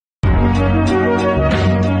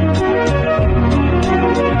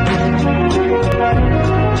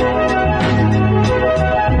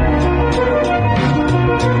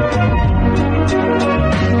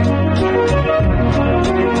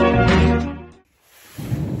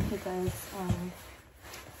guys.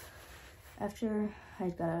 After I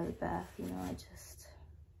got out of the bath, you know, I just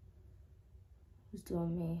was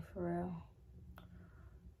doing me for real.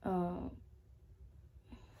 I'm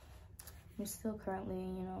still currently,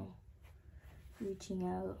 you know, reaching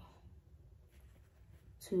out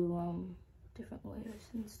to different lawyers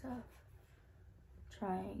and stuff,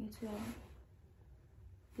 trying to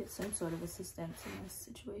get some sort of assistance in this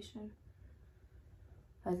situation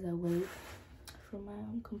as I wait for my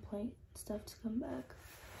own complaint stuff to come back.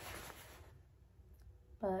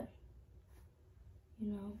 But,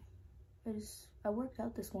 you know, I worked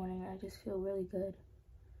out this morning and I just feel really good.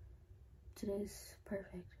 Today's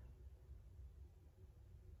perfect.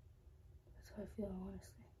 That's how I feel,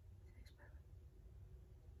 honestly.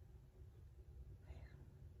 Today's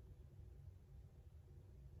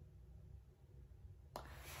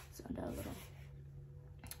perfect. Zoned out a little.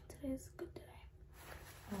 Today's a good day.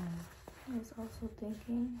 I was also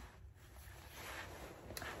thinking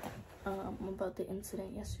about the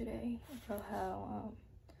incident yesterday, about how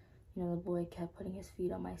you know, the boy kept putting his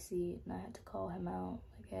feet on my seat and I had to call him out,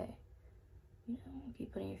 like, hey, you know,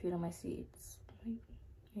 keep putting your feet on my seats. And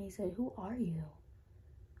he said, who are you?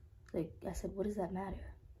 Like, I said, what does that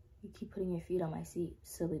matter? You keep putting your feet on my seat,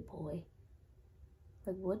 silly boy.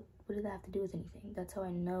 Like, what did that have to do with anything? That's how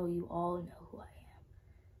I know you all know who I am.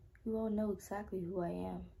 You all know exactly who I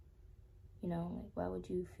am. You know, like, why would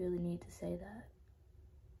you feel the need to say that?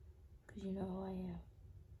 Because you know who I am.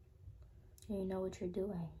 And you know what you're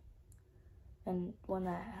doing. And when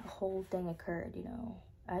that whole thing occurred, you know,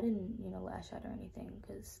 I didn't, you know, lash out or anything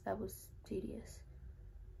because that was tedious.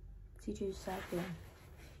 The teacher just sat there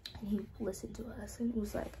and he listened to us and it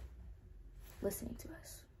was like listening to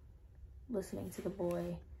us, listening to the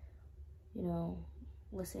boy, you know,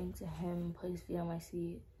 listening to him put his feet on my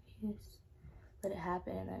seat. He just let it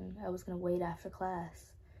happen, and then I was gonna wait after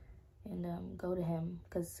class and go to him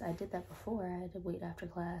because I did that before. I had to wait after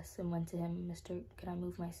class and went to him, Mr. Can I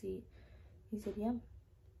move my seat? He said, yeah.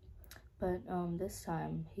 But this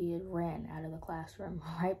time he had ran out of the classroom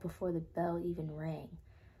right before the bell even rang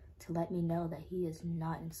to let me know that he is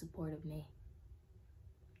not in support of me.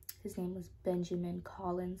 His name was Benjamin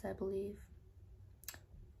Collins, I believe.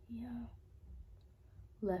 Yeah.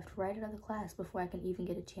 Left right out of the class before I can even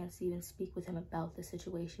get a chance to even speak with him about the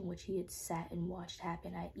situation, which he had sat and watched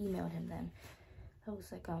happen. I emailed him then. I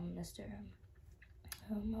was like, Mr.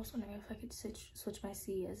 I was wondering if I could switch my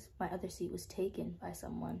seat, as my other seat was taken by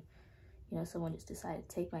someone. You know, someone just decided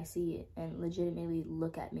to take my seat and legitimately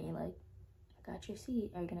look at me like, I got your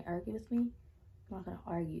seat. Are you going to argue with me? I'm not going to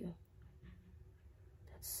argue.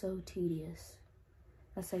 That's so tedious.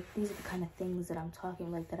 That's like, these are the kind of things that I'm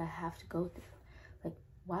talking, like, that I have to go through. Like,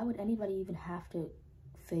 why would anybody even have to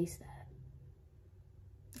face that?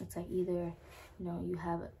 It's like either, you know, you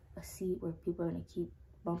have a seat where people are going to keep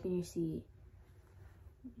bumping your seat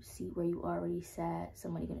where you already sat,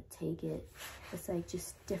 somebody going to take it. It's like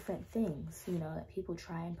just different things, you know, that people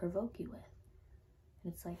try and provoke you with.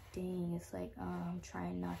 And it's like, dang, it's like, I'm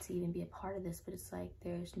trying not to even be a part of this, but it's like,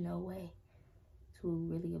 there's no way to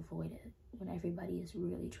really avoid it when everybody is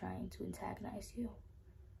really trying to antagonize you.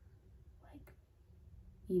 Like,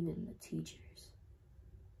 even the teachers.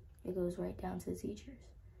 It goes right down to the teachers.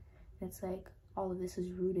 And it's like, all of this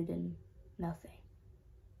is rooted in nothing.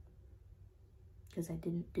 Because I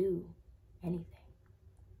didn't do anything.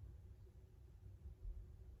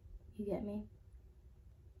 You get me?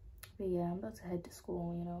 But yeah, I'm about to head to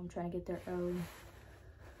school, you know, I'm trying to get there early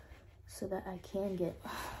so that I can get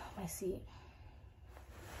my seat.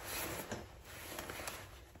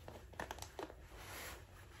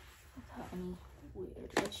 Without any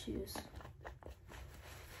weird issues.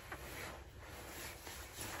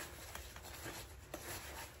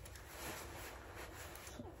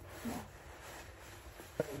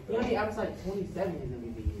 I was like 27 and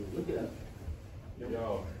everything. Look it up.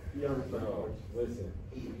 Yo, listen.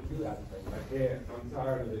 I'm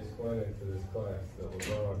tired of explaining to this class that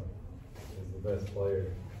LeBron is the best player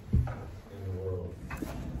in the world.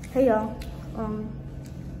 Hey y'all, I'm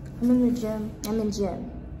in the gym.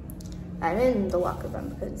 I'm in the locker room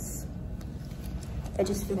because I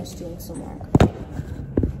just finished doing some work.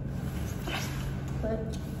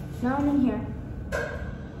 But now I'm in here,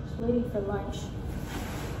 just waiting for lunch.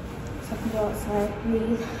 So I can go outside,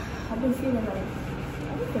 breathe. I've been feeling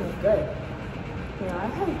good. You know,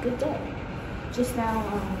 I've had a good day. Just now,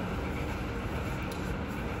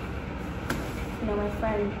 you know, my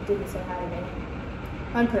friend didn't say hi to me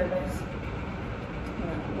on purpose. You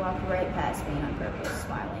know, walked right past me on purpose,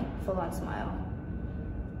 smiling, full-on smile.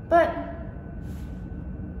 But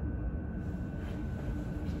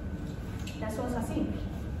that's what's I see.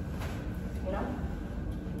 you know?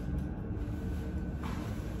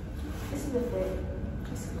 This is a fit.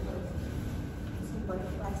 This is some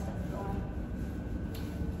butterfly stuff going.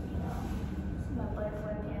 You know, some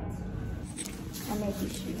butterfly pants. I made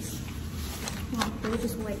these shoes. They're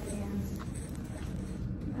just white pants.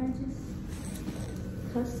 I just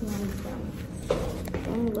customized them. I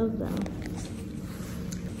love them.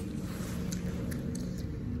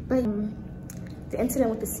 But the incident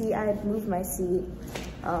with the seat, I had moved my seat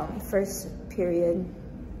first period.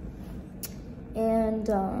 And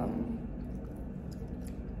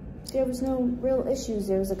there was no real issues.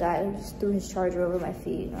 There was a guy who just threw his charger over my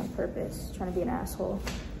feet on purpose, trying to be an asshole.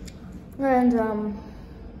 And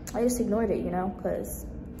I just ignored it, you know, because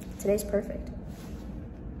today's perfect.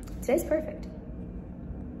 Today's perfect.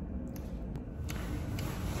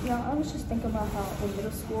 You know, I was just thinking about how in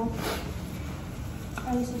middle school,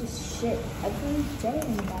 I used to just shit every day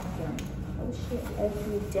in the bathroom. I would shit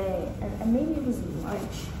every day. And maybe it was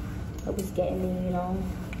lunch that was getting me, you know,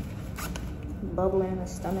 bubbling in my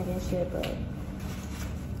stomach and shit, but I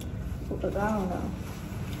don't know.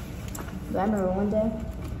 But I remember one day,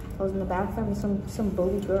 I was in the bathroom with some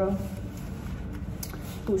bully girl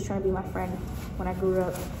who was trying to be my friend when I grew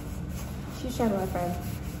up. She was trying to be my friend.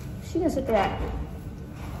 She didn't sit there.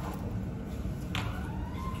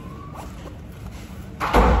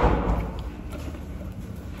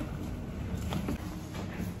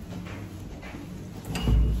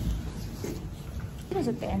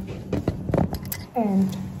 Sit there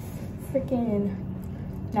and freaking,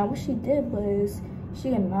 now what she did was she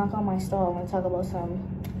could knock on my stall and talk about some,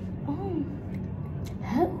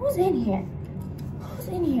 who's in here? Who's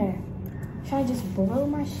in here? Trying to just blow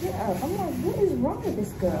my shit up. I'm like, what is wrong with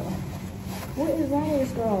this girl? What is wrong with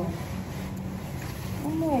this girl?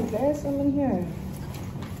 I'm like, yes, I'm in here.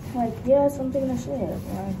 Like, yes, I'm taking a shit.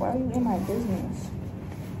 Like, why are you in my business?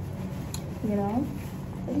 You know?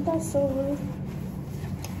 Isn't that so rude?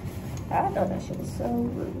 I thought that shit was so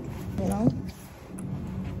rude, you know?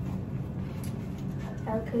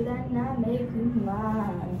 How could I not make you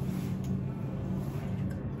mine?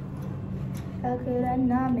 How could I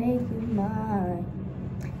not make you mine?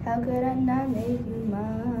 How could I not make you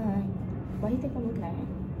mine? Why do you think I'm looking at me?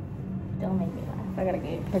 Don't make me laugh. I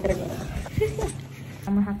gotta go.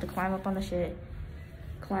 I'm gonna have to climb up on the shit.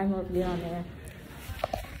 Climb up, get on there.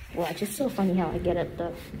 Watch, it's so funny how I get up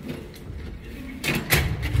though.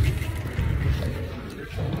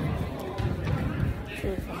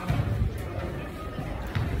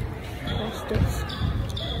 Press this.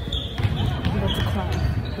 I'm about to climb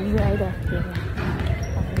right up here.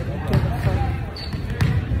 I'm gonna take it far.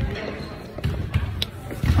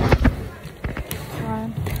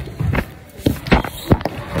 Climb.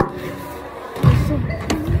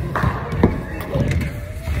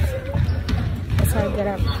 That's how I get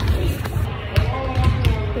up.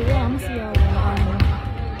 But yeah, I'm gonna see y'all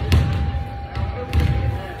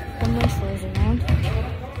when is around.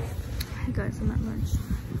 Hey guys, I'm at lunch.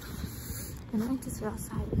 And I like to sit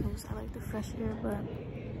outside because I like the fresh air, but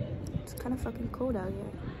it's kind of fucking cold out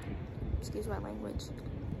here. Excuse my language.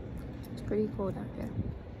 It's pretty cold out here.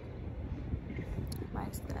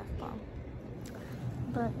 Minus the F-bomb.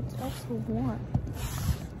 But it's also warm,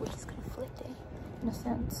 which is conflicting in a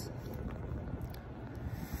sense.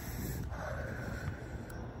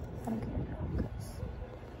 I don't care though, because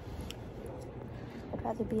I'd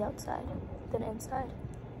rather be outside than inside.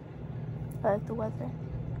 I like the weather.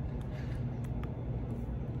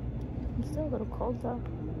 I'm still a little cold though.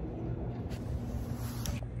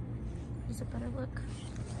 Here's a better look.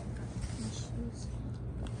 My shoes.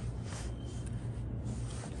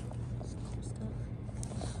 Some stuff.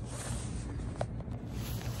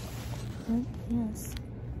 And yes.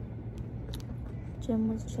 Gym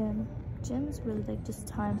was gym. Gym is really like just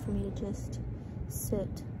time for me to just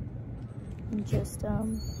sit and just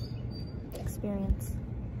experience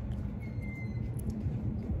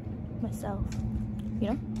myself, you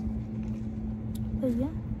know? But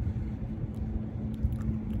yeah,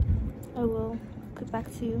 I will get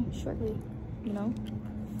back to you shortly, you know?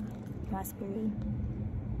 Last period,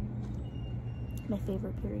 my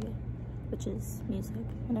favorite period, which is music,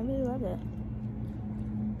 and I really love it.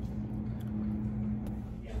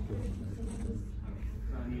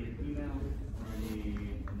 I need an email or I need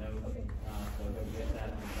a note. Okay. So go get that.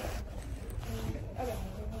 Okay.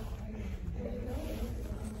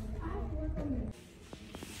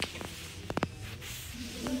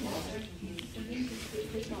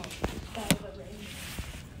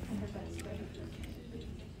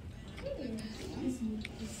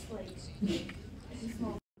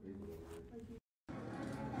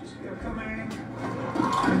 Come here.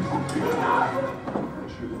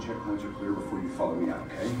 hold you clear before you follow me out,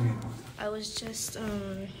 okay? I was just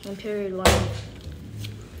in period 1,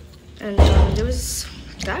 and there was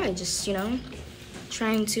a guy just, you know,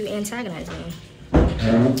 trying to antagonize me.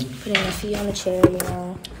 Putting my feet on the chair, you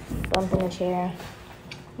know, bumping the chair,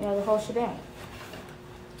 you know, the whole shebang.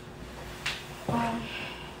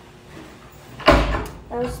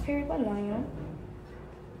 That was period 1 now, you know.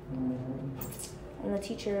 And the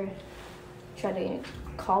teacher tried to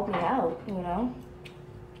call me out, you know.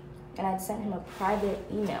 And I'd sent him a private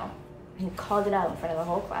email. And he called it out in front of the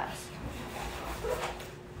whole class.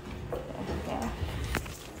 Yeah.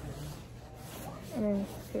 And then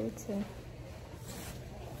period 2.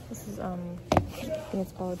 This is, I think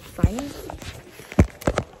it's called finance.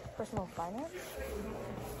 Personal finance.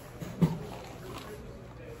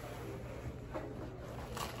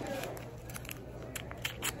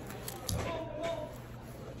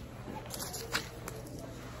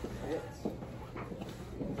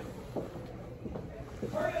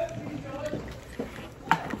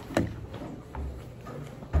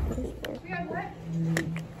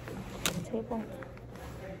 Table.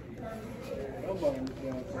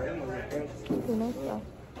 Who knows though?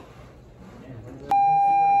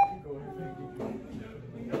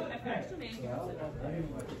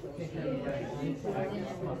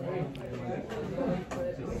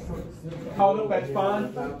 Oh, no, that's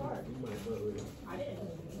fine.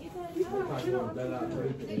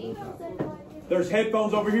 There's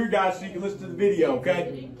headphones over here, guys, so you can listen to the video,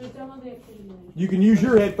 okay? You can use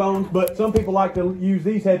your headphones, but some people like to use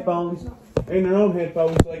these headphones and their own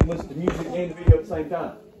headphones so they can listen to music and the video at the same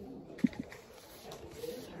time.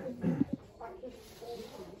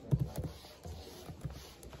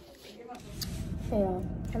 Hey,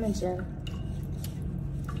 I'm in gym,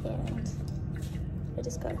 and I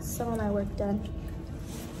just got some of my work done.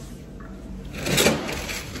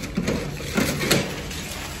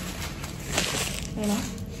 You know?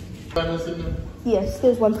 Yes,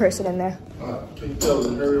 there's one person in there. Can you tell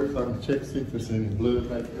them hurry up so I can check see if there's any blood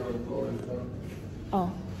back there on the floor and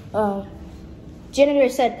stuff? Oh, janitor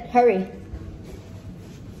said hurry.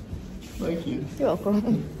 Thank you. You're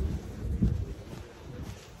welcome.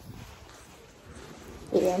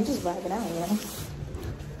 Yeah, I'm just vibing out, you know?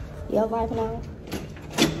 Y'all vibing out?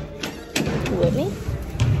 You with me?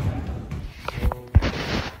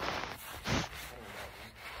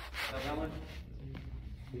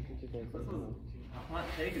 I'm not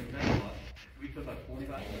taking that much. We took like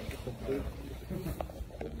 45 minutes.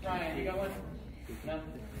 Ryan, you got one? No?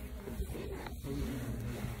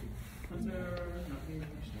 Hunter, nothing.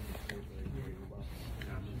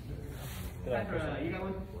 Petra, you got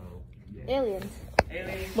one? Aliens.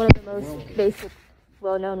 Aliens? One of the most basic,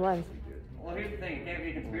 well-known ones. Well, here's the thing. It can't be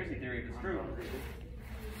a conspiracy theory if it's true.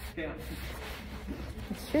 Yeah.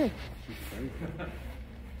 It's true.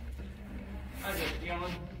 Isaac, you got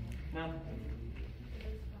one? No?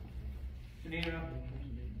 Janina?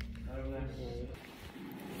 Not over there.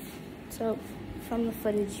 So, from the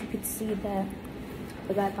footage, you could see that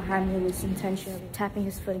the guy behind me was intentionally tapping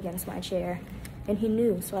his foot against my chair. And he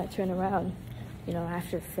knew, so I turned around, you know,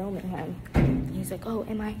 after filming him. And he's like, oh,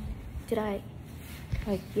 did I?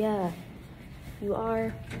 Like, yeah, you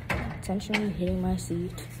are intentionally hitting my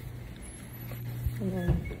seat. And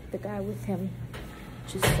then the guy with him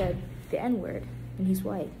just said the N-word, and he's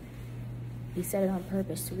white. He said it on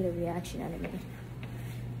purpose to get a reaction out of me.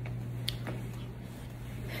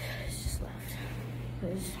 It's just left.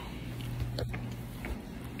 I'm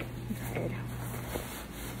tired.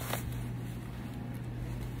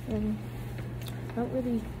 And I don't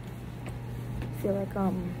really feel like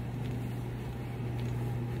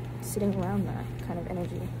sitting around that kind of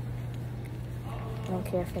energy. I don't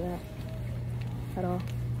care for that at all.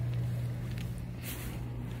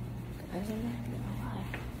 Guys, I'm not gonna lie.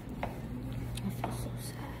 I feel so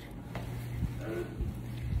sad. I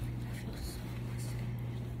feel so sad.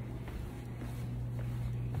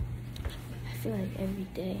 I feel like every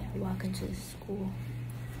day I walk into the school,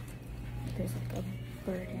 there's like a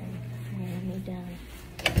burden weighing me down.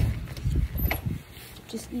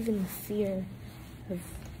 Just even the fear of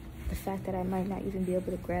the fact that I might not even be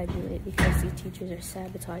able to graduate because these teachers are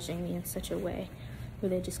sabotaging me in such a way where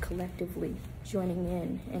they're just collectively joining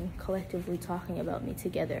in and collectively talking about me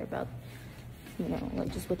together, about, you know,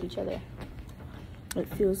 like just with each other. It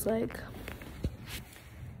feels like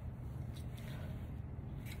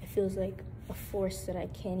a force that I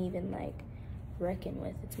can't even like reckon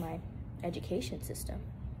with. It's my education system.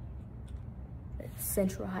 It's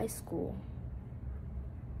Central High School.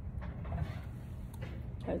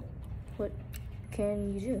 Like, what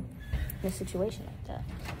can you do in a situation like that?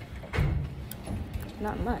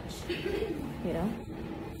 not much, you know?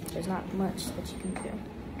 There's not much that you can do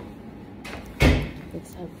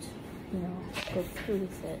except, you know, go through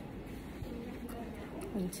with it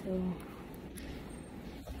until,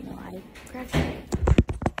 you know, I graduate.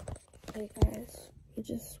 Hey guys, I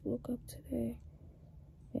just woke up today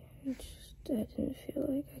and I didn't feel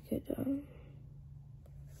like I could, you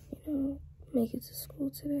know, make it to school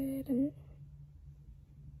today. I didn't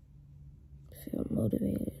feel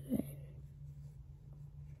motivated.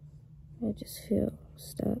 I just feel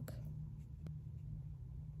stuck.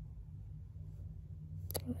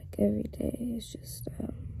 Like every day is just,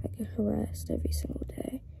 I get harassed every single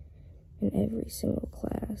day in every single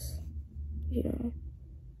class, you know.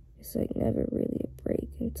 It's like never really a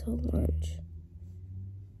break until lunch.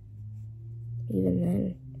 Even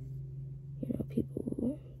then, you know,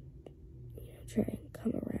 people, you know, try and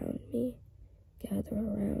come around me, gather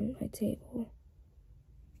around my table.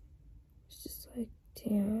 It's just like,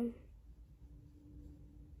 damn.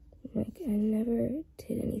 Like, I never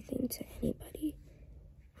did anything to anybody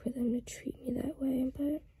for them to treat me that way,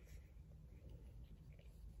 but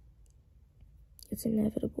it's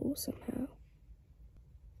inevitable somehow.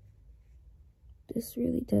 This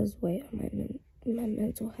really does weigh on my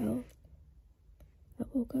mental health. I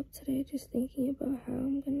woke up today just thinking about how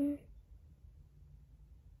I'm gonna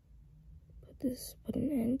put an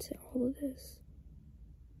end to all of this.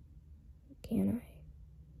 Can I?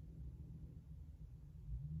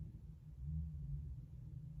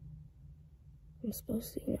 I'm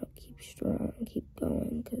supposed to, you know, keep strong and keep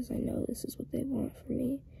going because I know this is what they want from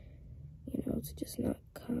me. You know, to just not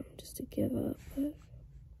come, just to give up, but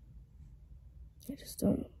I just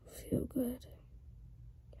don't feel good.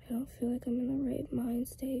 I don't feel like I'm in the right mind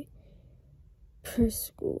state for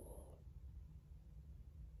school.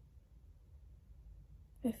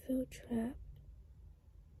 I feel trapped.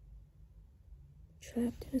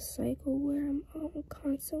 Trapped in a cycle where I'm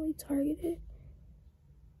constantly targeted.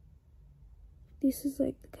 This is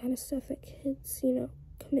like the kind of stuff that kids, you know,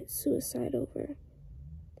 commit suicide over.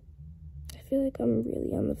 I feel like I'm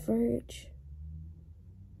really on the verge.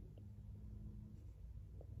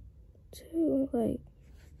 Too, like,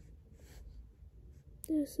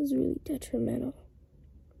 this is really detrimental.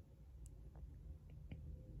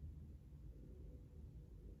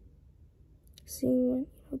 Seeing when,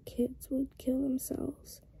 you know, kids would kill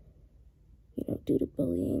themselves, you know, due to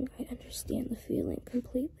bullying, I understand the feeling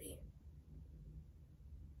completely.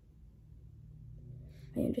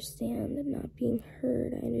 I understand the not being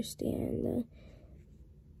heard. I understand the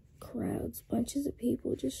crowds, bunches of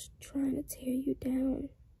people just trying to tear you down.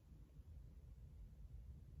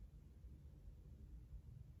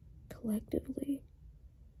 Collectively.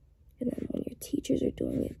 And then when your teachers are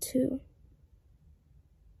doing it too.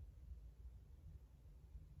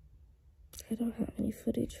 I don't have any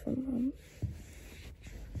footage from,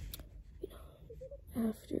 you know,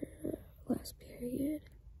 after last period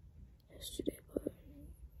yesterday, but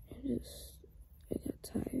I got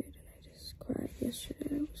tired and I just cried yesterday.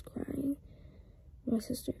 I was crying. My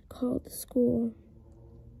sister called the school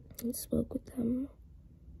and spoke with them.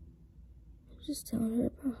 I was just telling her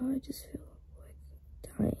about how I just feel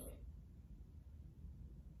like dying.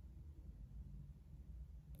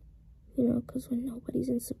 You know, because when nobody's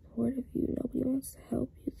in support of you, nobody wants to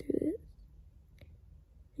help you through this,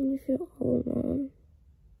 and you feel all alone,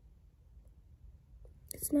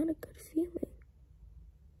 it's not a good feeling.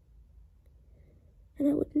 And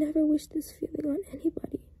I would never wish this feeling on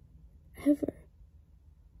anybody, ever.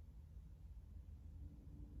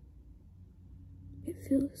 It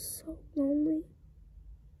feels so lonely.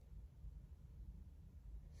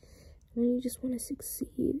 When you just want to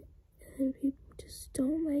succeed, and people just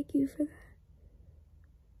don't like you for that.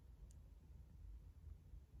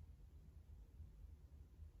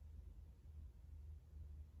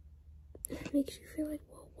 It makes you feel like,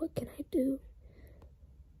 well, what can I do?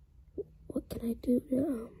 What can I do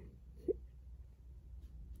to,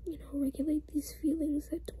 you know, regulate these feelings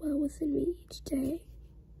that dwell within me each day?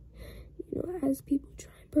 You know, as people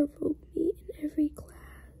try and provoke me in every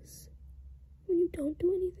class. When you don't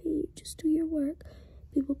do anything, you just do your work.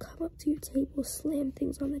 People come up to your table, slam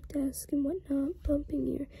things on the desk and whatnot, bumping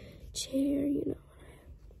your chair, you know,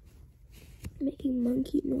 making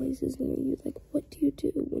monkey noises near you. Like, what do you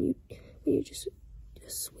do when you're just a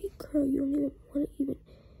sweet girl? You don't even want to even,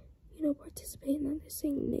 you know, participate in that. They're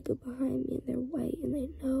saying nigga behind me and they're white and they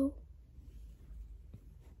know.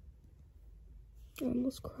 I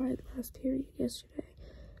almost cried last period yesterday.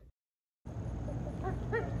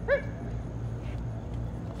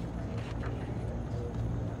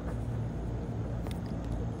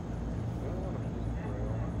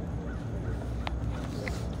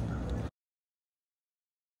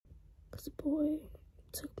 This boy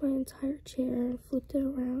took my entire chair and flipped it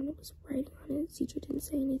around. It was writing on it. The teacher didn't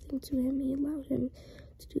say anything to him. He allowed him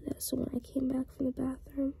to do that. So when I came back from the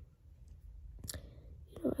bathroom,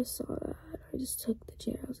 you know, I saw that. I just took the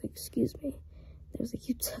chair. I was like, excuse me. They was like,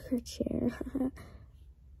 you took her chair.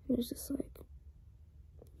 It was just like,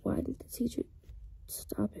 why didn't the teacher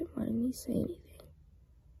stop him? Why didn't he say anything?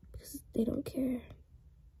 Because they don't care.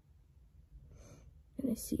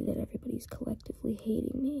 And I see that everybody's collectively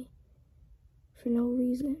hating me for no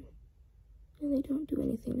reason. And they don't do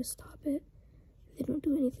anything to stop it. They don't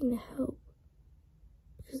do anything to help.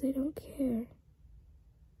 Because they don't care.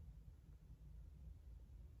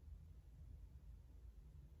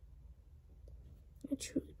 I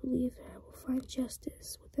truly believe that I will find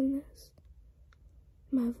justice within this.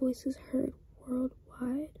 My voice is heard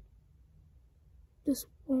worldwide. This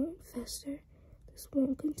won't fester. This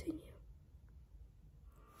won't continue.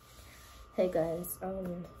 Hey guys,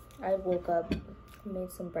 I woke up,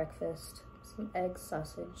 made some breakfast, some eggs,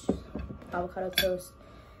 sausage, avocado toast,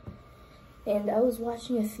 and I was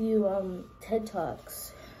watching a few TED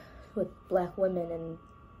Talks with Black women, and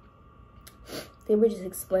they were just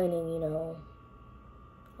explaining, you know,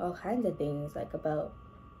 all kinds of things, like about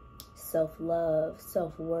self-love,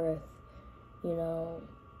 self-worth, you know,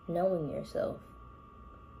 knowing yourself.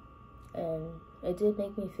 And it did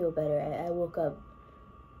make me feel better. I woke up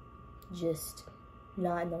just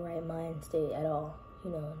not in the right mind state at all,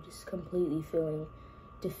 you know, just completely feeling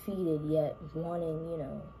defeated, yet wanting, you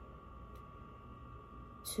know,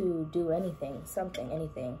 to do anything,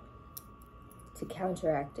 anything to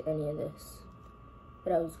counteract any of this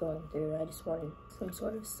that I was going through. I just wanted some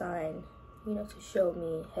sort of sign, you know, to show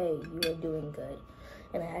me, hey, you are doing good.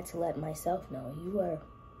 And I had to let myself know, you are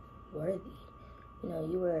worthy. You know,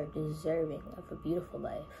 you are deserving of a beautiful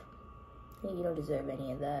life. And you don't deserve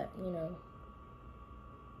any of that, you know.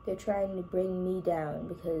 They're trying to bring me down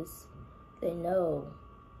because they know,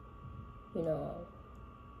 you know,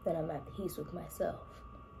 that I'm at peace with myself.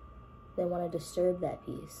 They want to disturb that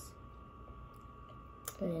peace.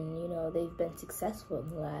 And, you know, they've been successful in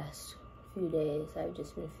the last few days. I've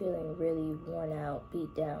just been feeling really worn out,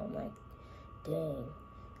 beat down, like, dang,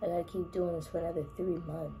 I gotta keep doing this for another 3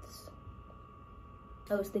 months.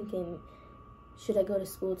 I was thinking, should I go to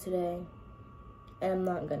school today? And I'm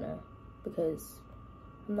not gonna, because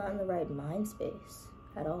I'm not in the right mind space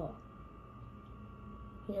at all.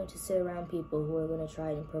 You know, to sit around people who are gonna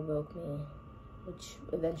try and provoke me, which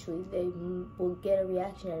eventually they will get a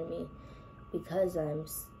reaction out of me because I'm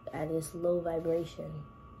at this low vibration.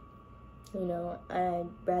 You know, I'd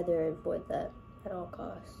rather avoid that at all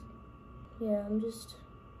costs. Yeah, I'm just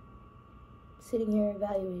sitting here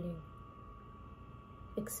evaluating,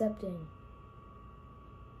 accepting.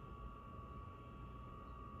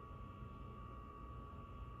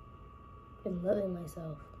 And loving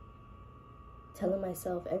myself. Telling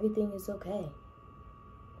myself everything is okay.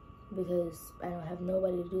 Because I don't have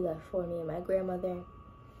nobody to do that for me. And my grandmother,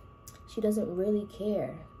 she doesn't really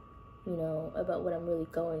care, you know, about what I'm really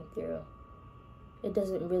going through. It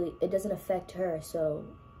doesn't affect her, so,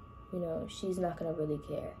 you know, she's not gonna really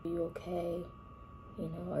care. Are you okay? You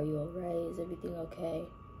know, are you alright? Is everything okay?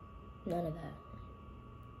 None of that.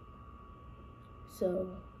 So,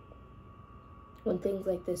 when things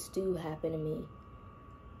like this do happen to me,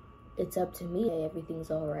 it's up to me. Hey, everything's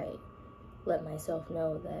alright. Let myself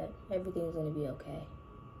know that everything's gonna be okay.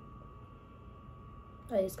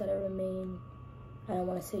 I just gotta remain, I don't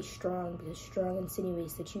wanna say strong, because strong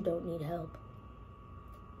insinuates that you don't need help.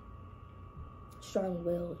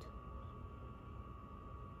 Strong-willed.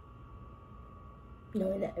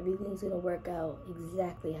 Knowing that everything's gonna work out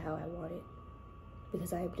exactly how I want it.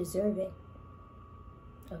 Because I am deserving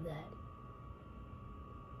of that.